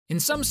In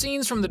some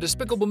scenes from the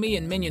Despicable Me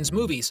and Minions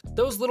movies,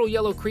 those little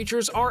yellow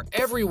creatures are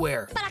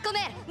everywhere.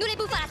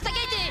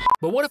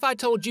 But what if I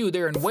told you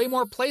they're in way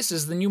more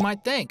places than you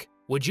might think?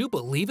 Would you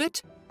believe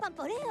it?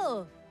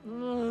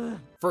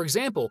 For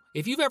example,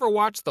 if you've ever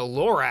watched The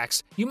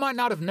Lorax, you might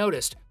not have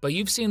noticed, but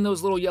you've seen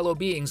those little yellow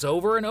beings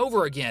over and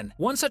over again.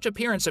 One such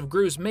appearance of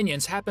Gru's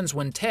minions happens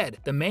when Ted,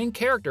 the main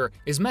character,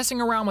 is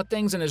messing around with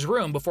things in his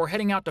room before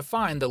heading out to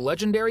find the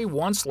legendary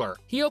Onceler.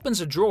 He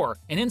opens a drawer,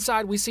 and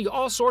inside we see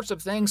all sorts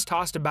of things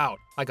tossed about,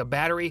 like a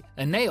battery,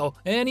 a nail,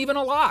 and even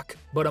a lock.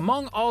 But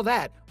among all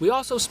that, we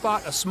also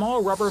spot a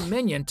small rubber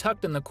minion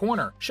tucked in the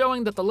corner,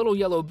 showing that the little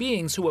yellow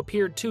beings who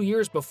appeared 2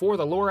 years before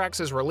the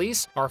Lorax's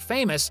release are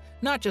famous,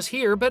 not just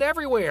here, but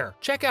everywhere.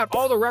 Check out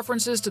all the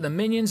references to the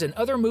Minions in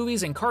other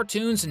movies and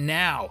cartoons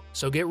now.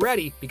 So get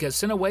ready, because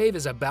Cinewave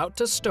is about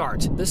to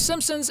start. The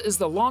Simpsons is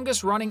the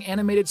longest-running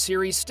animated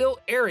series still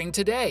airing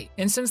today,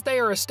 and since they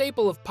are a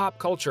staple of pop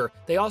culture,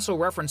 they also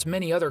reference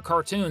many other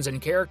cartoons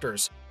and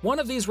characters. One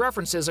of these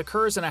references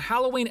occurs in a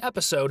Halloween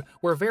episode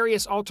where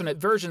various alternate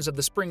versions of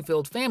the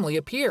Springfield family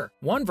appear.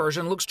 One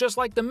version looks just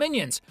like the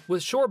Minions,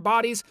 with short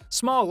bodies,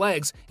 small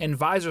legs, and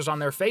visors on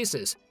their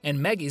faces. And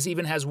Maggie's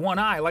even has one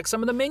eye like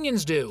some of the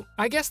Minions do.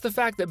 I guess the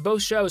fact that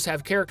both shows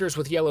have characters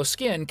with yellow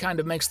skin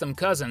kind of makes them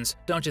cousins,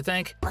 don't you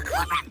think?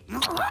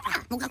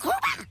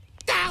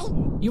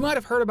 You might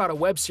have heard about a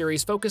web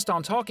series focused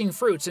on talking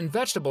fruits and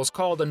vegetables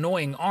called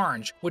Annoying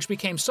Orange, which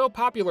became so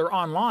popular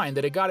online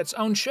that it got its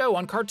own show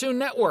on Cartoon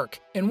Network.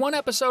 In one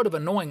episode of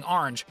Annoying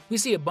Orange, we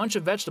see a bunch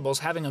of vegetables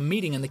having a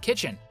meeting in the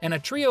kitchen, and a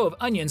trio of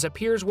onions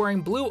appears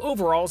wearing blue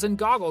overalls and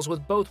goggles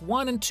with both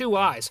 1 and 2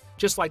 eyes,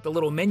 just like the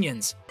little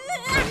Minions.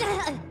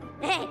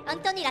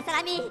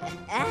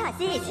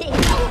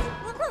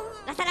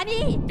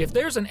 If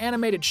there's an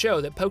animated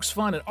show that pokes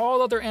fun at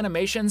all other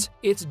animations,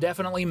 it's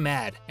definitely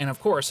Mad. And of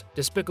course,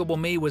 Despicable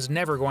Me was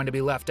never going to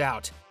be left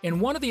out. In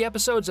one of the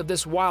episodes of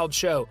this wild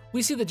show,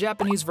 we see the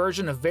Japanese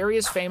version of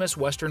various famous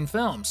Western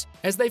films.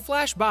 As they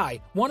flash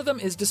by, one of them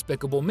is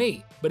Despicable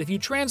Me, but if you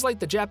translate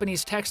the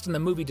Japanese text in the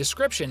movie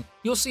description,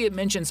 you'll see it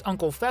mentions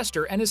Uncle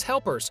Fester and his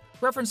helpers,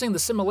 referencing the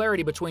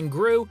similarity between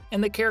Gru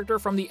and the character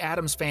from the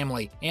Addams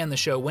Family and the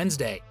show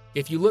Wednesday.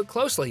 If you look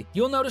closely,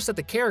 you'll notice that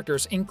the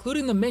characters,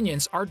 including the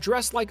Minions, are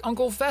dressed like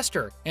Uncle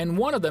Fester, and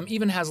one of them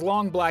even has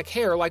long black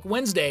hair like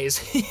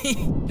Wednesday's.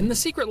 In The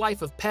Secret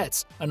Life of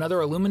Pets, another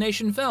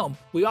Illumination film,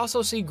 we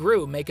also see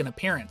Gru make an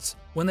appearance.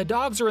 When the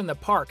dogs are in the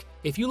park,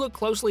 if you look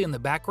closely in the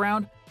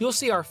background, you'll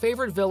see our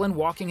favorite villain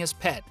walking his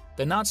pet,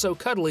 the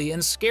not-so-cuddly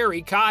and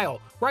scary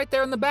Kyle, right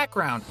there in the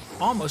background,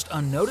 almost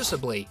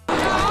unnoticeably.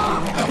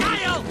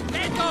 Kyle!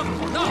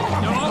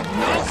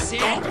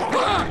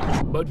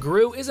 But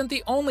Gru isn't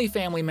the only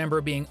family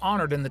member being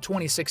honored in the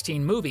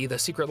 2016 movie The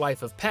Secret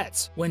Life of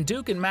Pets. When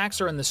Duke and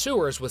Max are in the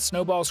sewers with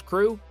Snowball's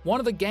crew,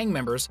 one of the gang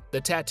members, the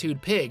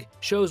Tattooed Pig,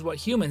 shows what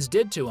humans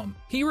did to him.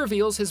 He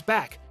reveals his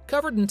back,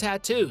 covered in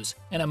tattoos,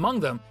 and among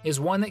them is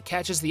one that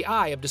catches the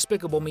eye of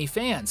Despicable Me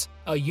fans,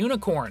 a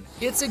unicorn.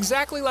 It's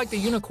exactly like the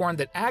unicorn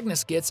that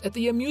Agnes gets at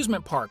the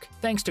amusement park,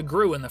 thanks to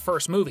Gru in the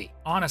first movie.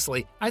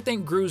 Honestly, I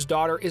think Gru's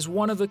daughter is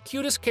one of the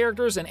cutest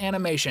characters in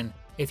animation.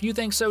 If you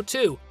think so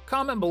too,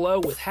 comment below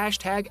with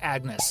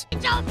 #Agnes.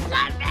 Don't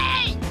let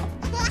me!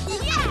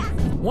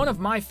 One of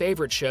my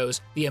favorite shows,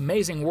 The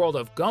Amazing World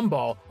of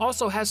Gumball,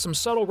 also has some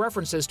subtle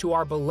references to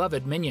our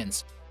beloved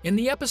Minions. In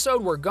the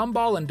episode where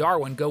Gumball and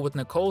Darwin go with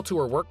Nicole to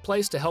her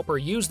workplace to help her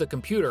use the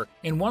computer,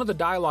 in one of the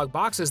dialogue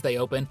boxes they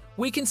open,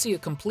 we can see a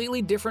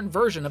completely different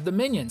version of the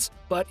Minions,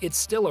 but it's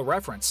still a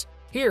reference.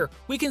 Here,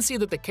 we can see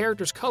that the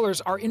characters'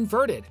 colors are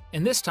inverted,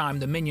 and this time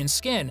the Minion's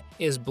skin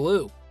is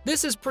blue.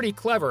 This is pretty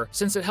clever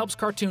since it helps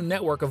Cartoon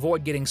Network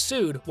avoid getting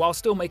sued while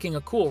still making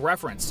a cool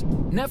reference.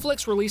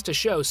 Netflix released a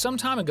show some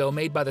time ago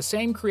made by the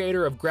same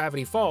creator of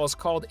Gravity Falls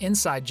called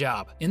Inside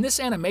Job. In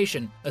this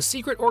animation, a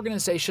secret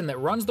organization that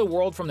runs the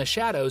world from the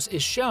shadows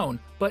is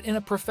shown, but in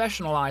a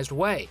professionalized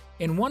way.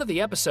 In one of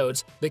the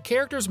episodes, the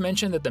characters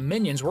mention that the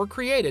Minions were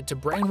created to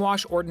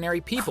brainwash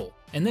ordinary people,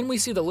 and then we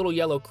see the little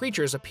yellow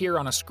creatures appear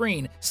on a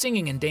screen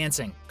singing and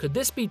dancing. Could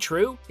this be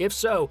true? If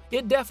so,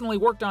 it definitely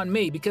worked on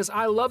me because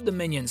I love the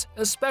Minions,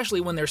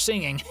 especially when they're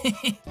singing.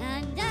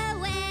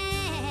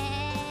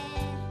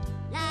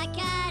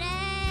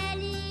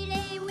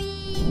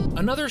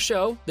 Another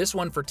show, this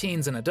one for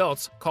teens and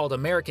adults, called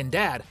American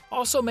Dad,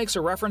 also makes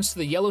a reference to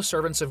the yellow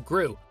servants of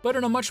Gru, but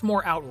in a much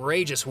more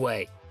outrageous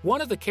way. One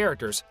of the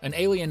characters, an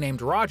alien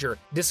named Roger,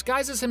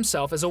 disguises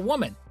himself as a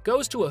woman,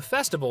 goes to a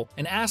festival,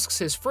 and asks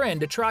his friend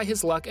to try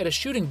his luck at a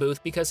shooting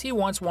booth because he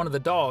wants one of the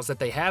dolls that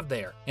they have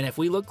there. And if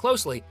we look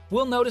closely,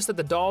 we'll notice that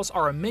the dolls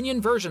are a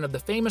Minion version of the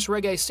famous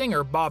reggae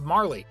singer Bob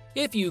Marley,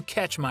 if you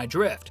catch my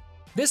drift.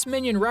 This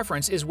Minion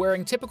reference is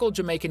wearing typical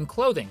Jamaican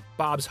clothing,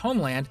 Bob's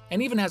homeland,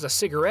 and even has a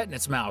cigarette in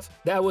its mouth.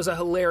 That was a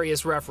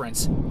hilarious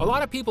reference. A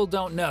lot of people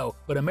don't know,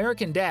 but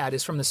American Dad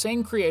is from the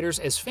same creators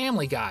as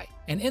Family Guy,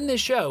 and in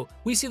this show,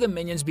 we see the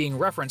Minions being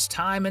referenced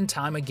time and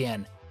time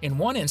again. In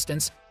one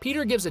instance,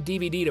 Peter gives a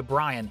DVD to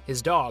Brian,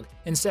 his dog,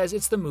 and says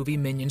it's the movie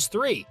Minions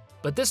 3.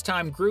 but this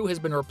time Gru has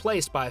been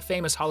replaced by a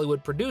famous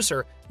Hollywood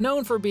producer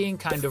known for being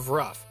kind of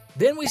rough.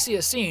 Then we see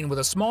a scene with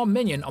a small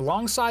minion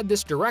alongside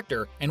this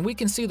director, and we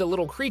can see the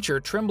little creature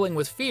trembling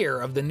with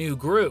fear of the new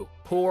Gru.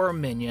 Poor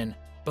minion.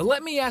 But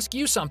let me ask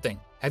you something.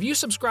 Have you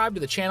subscribed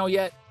to the channel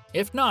yet?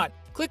 If not,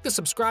 click the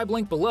subscribe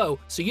link below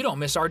so you don't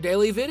miss our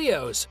daily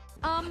videos.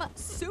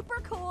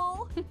 Super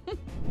cool.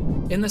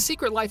 In The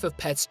Secret Life of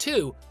Pets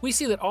 2, we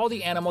see that all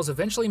the animals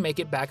eventually make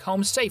it back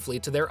home safely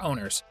to their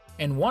owners.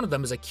 And one of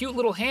them is a cute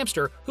little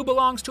hamster who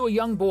belongs to a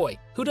young boy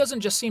who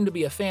doesn't just seem to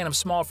be a fan of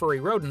small furry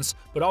rodents,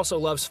 but also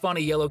loves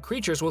funny yellow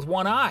creatures with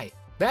one eye.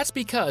 That's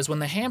because when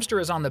the hamster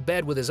is on the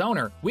bed with his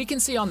owner, we can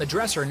see on the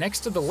dresser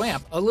next to the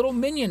lamp a little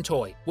minion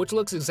toy, which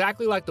looks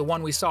exactly like the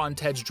one we saw in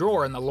Ted's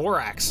drawer in the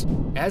Lorax.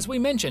 As we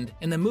mentioned,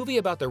 in the movie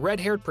about the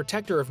red-haired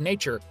protector of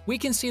nature, we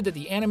can see that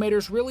the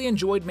animators really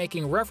enjoyed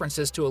making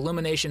references to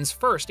Illumination's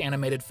first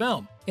animated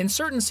film. In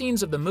certain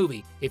scenes of the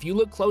movie, if you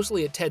look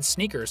closely at Ted's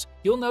sneakers,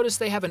 you'll notice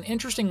they have an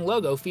interesting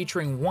logo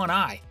featuring one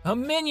eye, a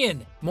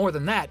minion! More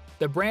than that,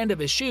 the brand of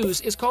his shoes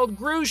is called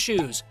Gru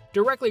Shoes,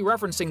 directly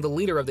referencing the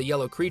leader of the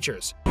yellow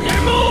creatures.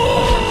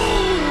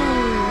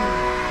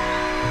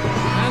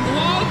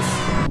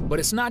 But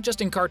it's not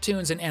just in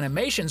cartoons and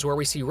animations where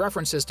we see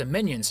references to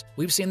minions.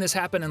 We've seen this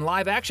happen in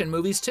live-action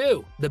movies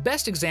too. The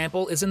best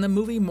example is in the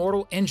movie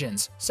Mortal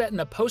Engines, set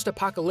in a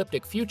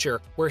post-apocalyptic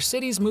future where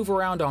cities move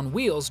around on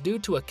wheels due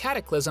to a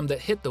cataclysm that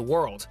hit the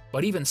world.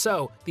 But even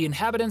so, the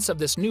inhabitants of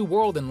this new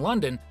world in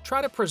London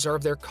try to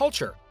preserve their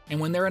culture. And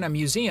when they're in a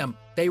museum,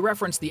 they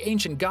reference the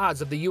ancient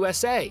gods of the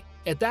USA.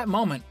 At that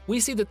moment,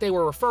 we see that they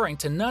were referring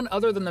to none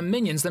other than the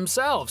minions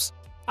themselves.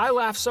 I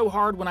laughed so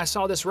hard when I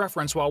saw this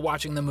reference while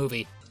watching the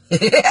movie.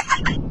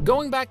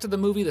 Going back to the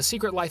movie The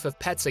Secret Life of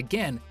Pets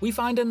again, we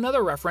find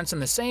another reference in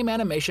the same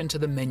animation to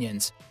the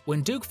minions.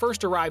 When Duke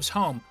first arrives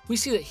home, we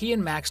see that he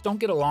and Max don't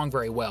get along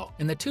very well,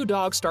 and the two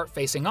dogs start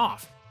facing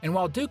off. And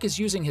while Duke is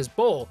using his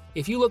bowl,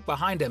 if you look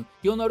behind him,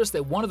 you'll notice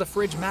that one of the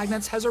fridge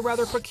magnets has a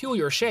rather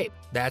peculiar shape.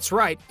 That's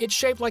right, it's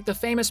shaped like the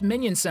famous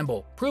minion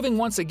symbol, proving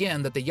once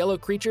again that the yellow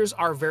creatures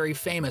are very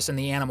famous in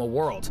the animal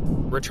world.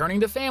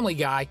 Returning to Family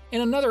Guy, in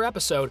another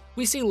episode,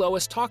 we see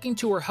Lois talking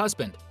to her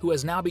husband, who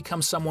has now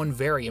become someone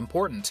very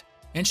important.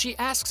 And she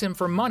asks him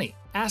for money,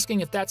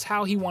 asking if that's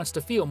how he wants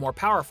to feel more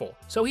powerful.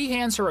 So he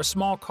hands her a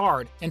small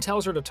card and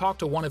tells her to talk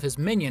to one of his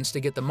minions to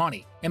get the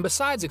money. And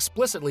besides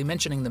explicitly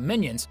mentioning the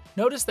minions,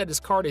 notice that his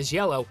card is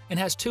yellow and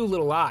has two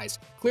little eyes,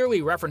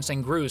 clearly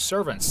referencing Gru's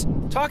servants.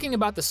 Talking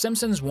about The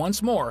Simpsons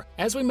once more,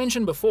 as we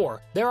mentioned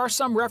before, there are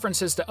some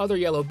references to other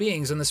yellow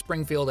beings in the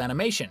Springfield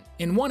animation.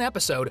 In one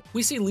episode,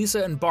 we see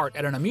Lisa and Bart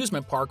at an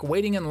amusement park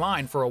waiting in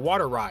line for a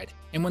water ride.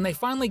 And when they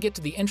finally get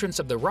to the entrance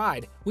of the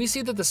ride, we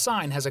see that the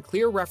sign has a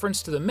clear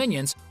reference to the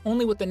Minions,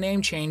 only with the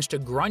name changed to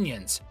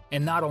Grunions.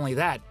 And not only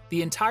that,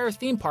 the entire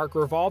theme park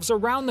revolves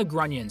around the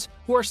Grunions,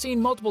 who are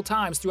seen multiple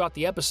times throughout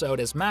the episode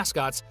as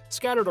mascots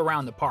scattered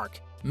around the park,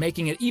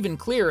 making it even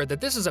clearer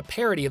that this is a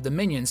parody of the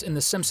Minions in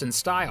the Simpsons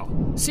style.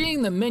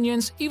 Seeing the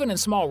Minions, even in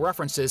small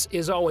references,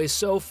 is always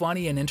so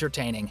funny and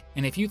entertaining.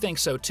 And if you think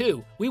so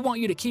too, we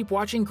want you to keep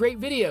watching great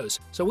videos,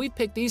 so we've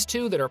picked these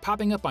two that are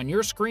popping up on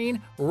your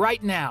screen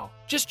right now.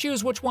 Just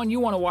choose which one you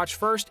want to watch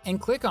first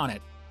and click on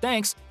it.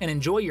 Thanks, and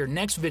enjoy your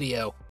next video.